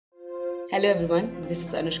Hello everyone, this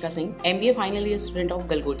is Anushka Singh, MBA final year student of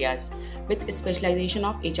Galgotias with a specialization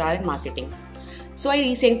of HR and marketing. So I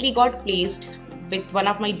recently got placed with one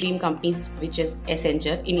of my dream companies, which is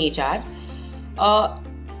Accenture in HR.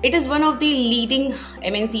 It is one of the leading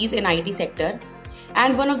MNCs in IT sector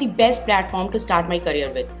and one of the best platform to start my career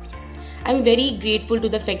with. I'm very grateful to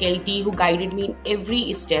the faculty who guided me in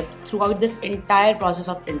every step throughout this entire process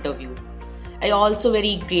of interview. I also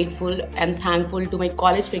very grateful and thankful to my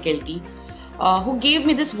college faculty who gave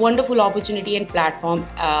me this wonderful opportunity and platform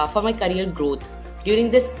for my career growth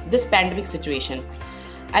during this pandemic situation.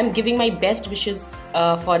 I'm giving my best wishes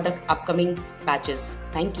for the upcoming batches.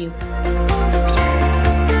 Thank you.